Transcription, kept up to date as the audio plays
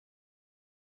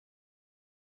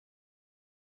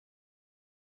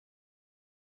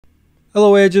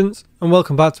Hello agents, and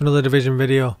welcome back to another Division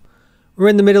video. We're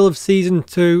in the middle of Season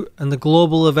 2 and the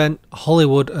global event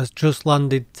Hollywood has just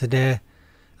landed today.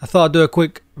 I thought I'd do a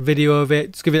quick video of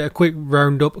it, just give it a quick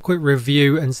roundup, a quick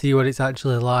review and see what it's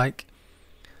actually like.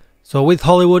 So with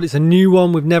Hollywood, it's a new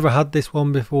one, we've never had this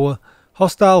one before.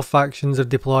 Hostile factions have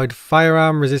deployed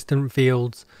firearm resistant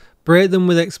fields, break them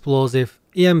with explosive,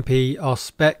 EMP or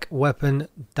spec weapon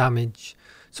damage.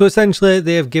 So essentially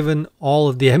they have given all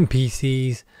of the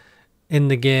NPCs in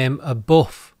the game a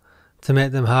buff to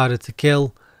make them harder to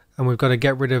kill, and we've got to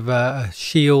get rid of a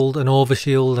shield, an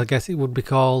overshield I guess it would be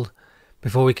called,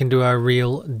 before we can do our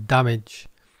real damage.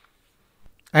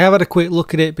 I have had a quick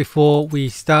look at it before we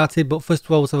started, but first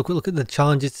of all let's have a quick look at the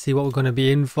challenges to see what we're going to be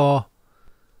in for.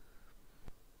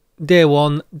 Day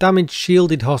 1, damage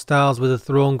shielded hostiles with a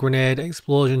thrown grenade,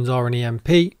 explosions or an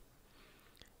EMP.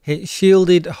 Hit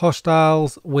shielded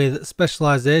hostiles with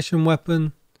specialization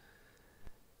weapon.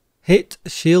 Hit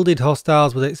shielded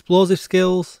hostiles with explosive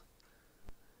skills.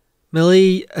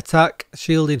 Melee attack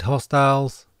shielded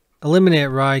hostiles. Eliminate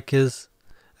Rikers.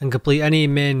 And complete any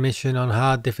main mission on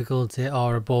hard difficulty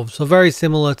or above. So very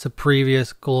similar to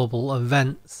previous global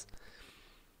events.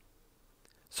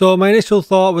 So my initial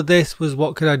thought with this was,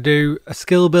 what could I do? A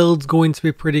skill build's going to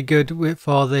be pretty good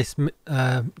for this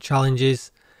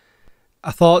challenges. I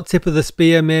thought tip of the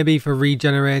spear maybe for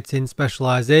regenerating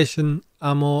specialization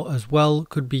ammo as well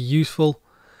could be useful,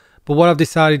 but what I've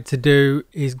decided to do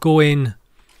is go in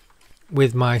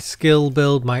with my skill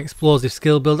build, my explosive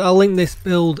skill build. I'll link this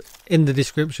build in the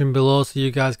description below so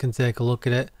you guys can take a look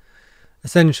at it.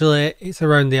 Essentially it's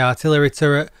around the artillery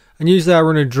turret, and usually I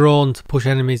run a drone to push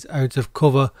enemies out of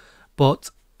cover,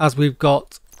 but as we've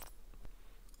got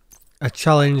a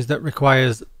challenge that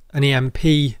requires an EMP,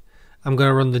 I'm going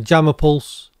to run the jammer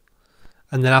pulse,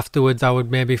 and then afterwards I would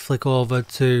maybe flick over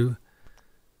to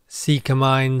seeker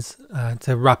mines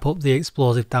to wrap up the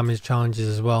explosive damage challenges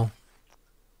as well.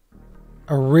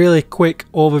 A really quick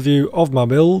overview of my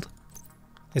build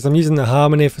is I'm using the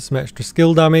Harmony for some extra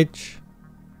skill damage.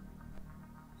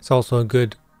 It's also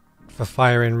good for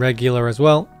firing regular as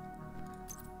well.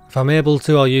 If I'm able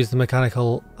to, I'll use the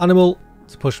mechanical animal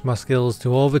to push my skills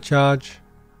to overcharge.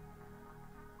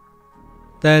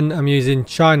 Then I'm using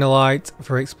China Light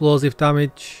for explosive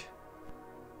damage.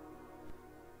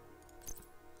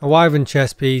 A Wyvern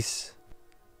chest piece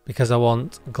because I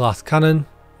want a glass cannon,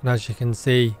 and as you can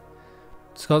see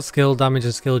it's got skill damage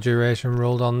and skill duration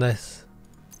rolled on this.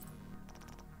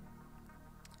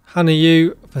 Hana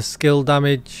Yu for skill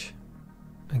damage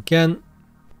again.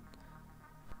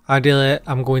 Ideally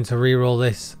I'm going to reroll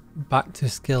this back to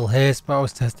skill haste, but I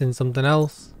was testing something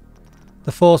else.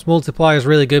 The force multiplier is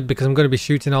really good because I'm going to be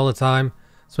shooting all the time,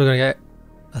 so we're going to get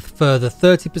a further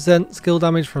 30% skill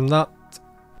damage from that.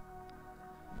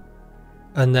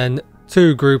 And then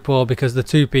 2 Grupo because the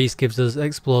 2-piece gives us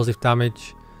explosive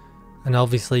damage, and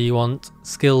obviously you want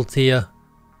skill tier,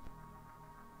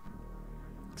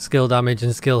 skill damage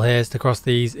and skill haste across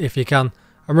these if you can.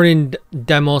 I'm running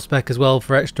demo spec as well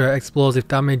for extra explosive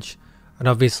damage, and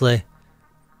obviously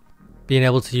being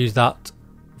able to use that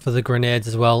for the grenades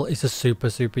as well is just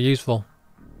super useful.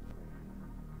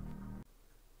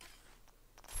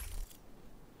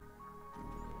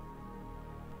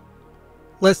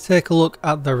 Let's take a look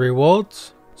at the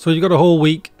rewards. So you've got a whole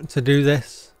week to do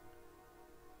this.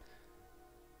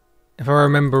 If I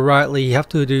remember rightly, you have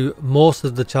to do most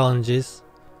of the challenges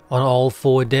on all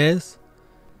 4 days.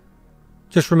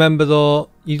 Just remember though,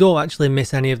 you don't actually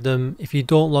miss any of them. If you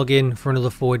don't log in for another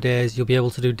 4 days, you'll be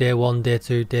able to do day 1, day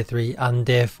 2, day 3 and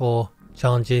day 4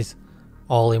 challenges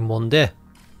all in one day.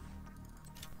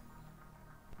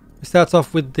 We start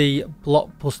off with the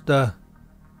Blockbuster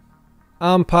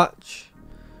arm patch,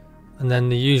 and then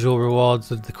the usual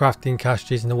rewards of the crafting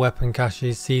caches and the weapon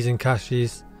caches, season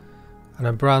caches and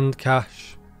a brand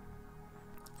cache.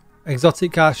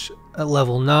 Exotic cache at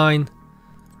level 9.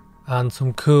 And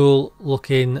some cool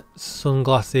looking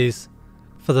sunglasses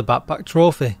for the backpack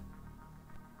trophy.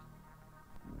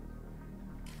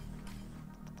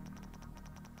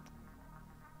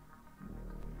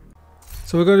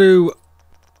 So we're going to do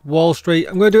Wall Street.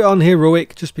 I'm going to do it on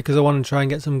heroic just because I want to try and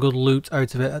get some good loot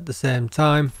out of it at the same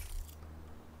time.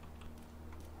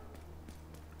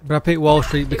 But I picked Wall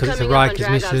Street because it's a Rikers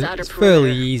mission. It's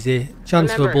fairly easy.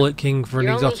 Chance of a Bullet King for an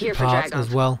exotic part as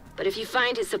well. But if you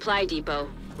find his supply depot,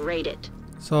 raid it.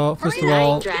 So first of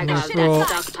all, I'm going to throw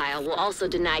stockpile will also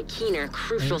deny Keener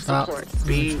crucial support.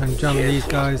 And jam these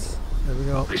guys. There we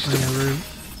go. Plenty of room.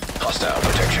 Hostile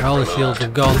protection. All the shields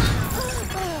have gone.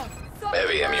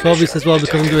 So obviously as well,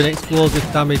 because I'm doing explosive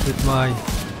damage with my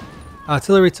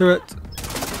artillery turret,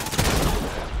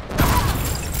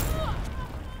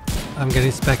 I'm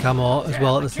getting spec ammo as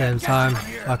well at the same time.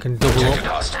 I can double Detected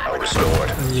up hostile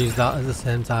restored. and use that at the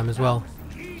same time as well.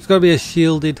 It's got to be a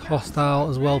shielded hostile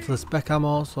as well for the spec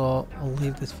ammo, so I'll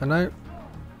leave this for now.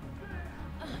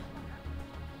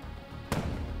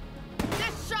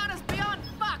 This shot is beyond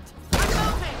fucked.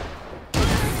 I'm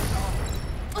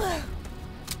moving.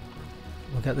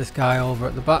 We'll get this guy over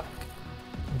at the back.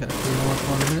 I'll get a few more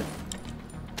for in a minute.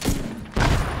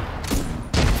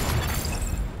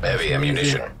 Heavy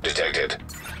ammunition detected.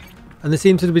 And they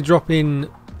seem to be dropping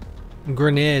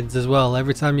grenades as well.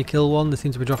 Every time you kill one, they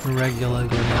seem to be dropping regular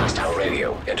grenades. Hostile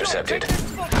radio intercepted.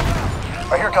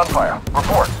 I hear gunfire.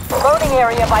 Report. The loading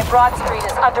area by Broad Street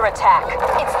is under attack.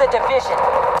 It's the division.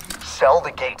 Sell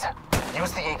the gate.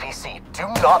 Use the APC. Do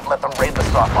not let them raid the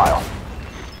stockpile.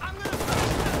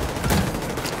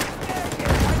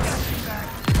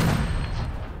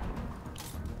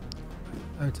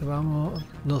 Out of ammo.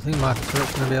 Nothing my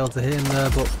turret's going to be able to hit him there,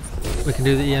 but we can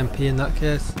do the EMP in that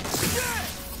case.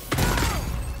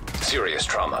 Serious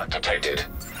trauma detected.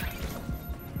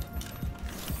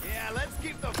 Yeah, let's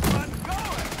keep the fun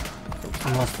going.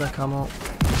 Some more spec ammo.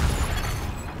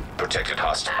 Protected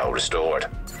hostile restored.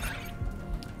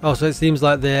 Oh, so it seems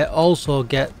like they also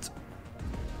get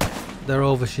their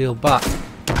overshield back.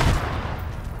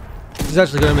 This is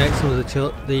actually going to make some of the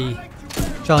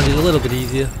challenges a little bit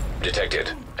easier.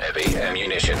 Detected heavy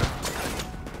ammunition.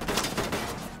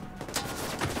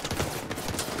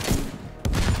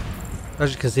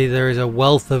 As you can see, there is a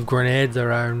wealth of grenades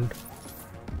around.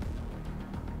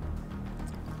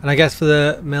 And I guess for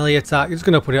the melee attack, you're just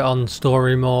going to put it on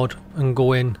story mode and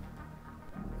go in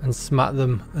and smack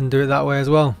them and do it that way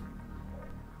as well.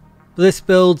 But this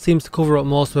build seems to cover up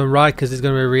most of them. Rikers is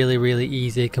going to be really, really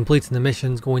easy. Completing the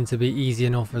mission is going to be easy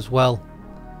enough as well.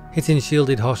 Hitting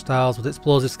shielded hostiles with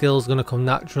explosive skills is going to come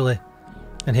naturally.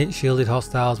 And hit shielded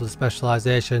hostiles with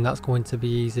specialization, that's going to be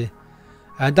easy.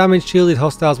 Damage shielded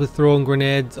hostiles with thrown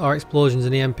grenades or explosions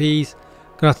and EMPs.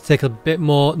 Gonna have to take a bit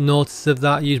more notice of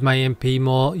that. Use my EMP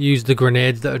more. Use the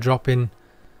grenades that are dropping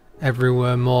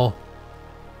everywhere more.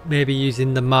 Maybe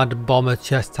using the Mad Bomber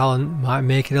chest talent might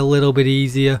make it a little bit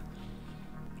easier.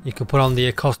 You could put on the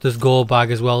Acosta's Go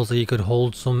bag as well, so you could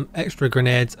hold some extra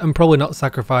grenades and probably not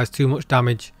sacrifice too much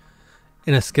damage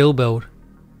in a skill build.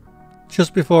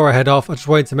 Just before I head off, I just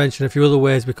wanted to mention a few other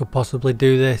ways we could possibly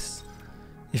do this.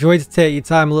 If you wanted to take your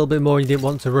time a little bit more and you didn't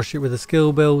want to rush it with a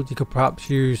skill build, you could perhaps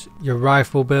use your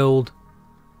rifle build.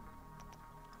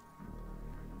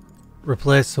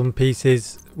 Replace some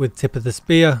pieces with tip of the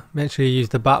spear. Make sure you use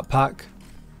the backpack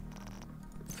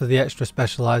for the extra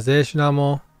specialization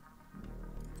ammo.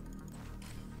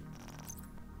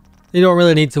 You don't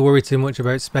really need to worry too much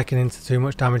about speccing into too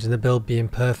much damage and the build being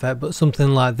perfect, but something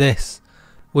like this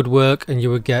would work and you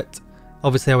would get,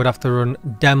 obviously I would have to run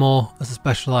demo as a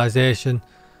specialization,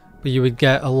 but you would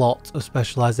get a lot of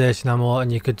specialization ammo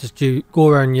and you could just go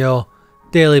around your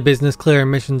daily business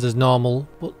clearing missions as normal,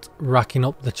 but racking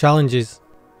up the challenges.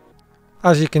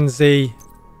 As you can see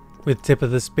with tip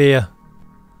of the spear,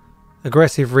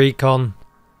 aggressive recon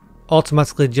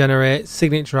automatically generates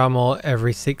signature ammo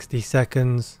every 60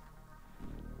 seconds.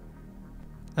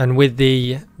 And with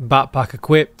the backpack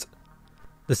equipped,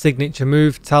 the signature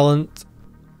move talent,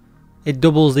 it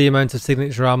doubles the amount of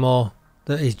signature ammo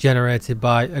that is generated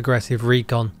by aggressive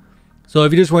recon. So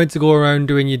if you just wanted to go around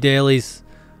doing your dailies,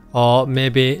 or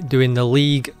maybe doing the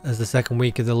league as the second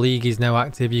week of the league is now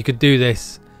active, you could do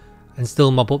this and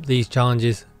still mop up these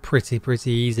challenges pretty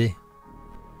easy.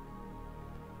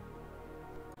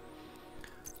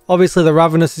 Obviously the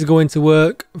Ravenous is going to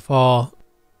work for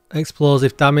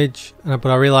explosive damage, but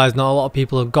I realise not a lot of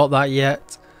people have got that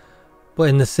yet. But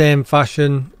in the same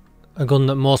fashion, a gun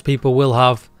that most people will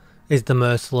have is the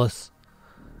Merciless.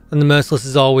 And the Merciless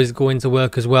is always going to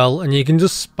work as well, and you can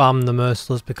just spam the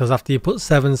Merciless because after you put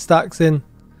 7 stacks in,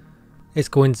 it's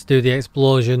going to do the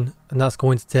explosion and that's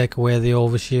going to take away the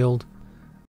overshield.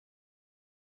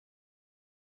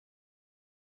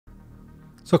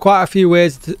 So quite a few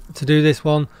ways to do this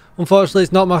one. Unfortunately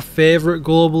it's not my favourite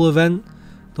global event.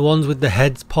 The ones with the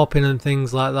heads popping and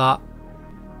things like that,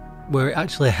 where it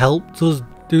actually helped us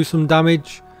do some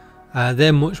damage,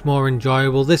 they're much more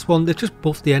enjoyable. This one, they've just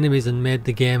buffed the enemies and made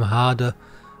the game harder,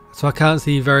 so I can't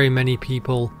see very many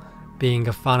people being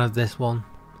a fan of this one.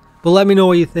 But let me know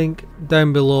what you think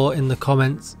down below in the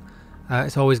comments.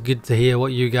 It's always good to hear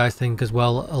what you guys think as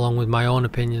well, along with my own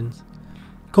opinions.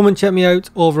 Come and check me out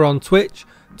over on Twitch,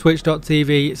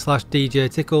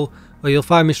 twitch.tv/djtickle, where you'll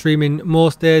find me streaming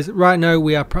most days. Right now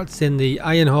we are practicing the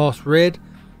Iron Horse raid,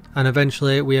 and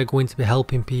eventually we are going to be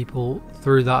helping people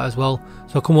through that as well.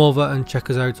 So come over and check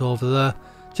us out over there.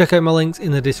 Check out my links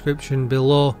in the description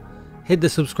below, hit the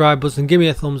subscribe button, give me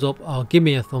a thumbs up or give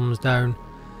me a thumbs down,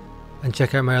 and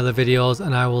check out my other videos,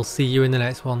 and I will see you in the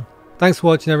next one. Thanks for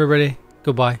watching everybody.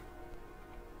 Goodbye.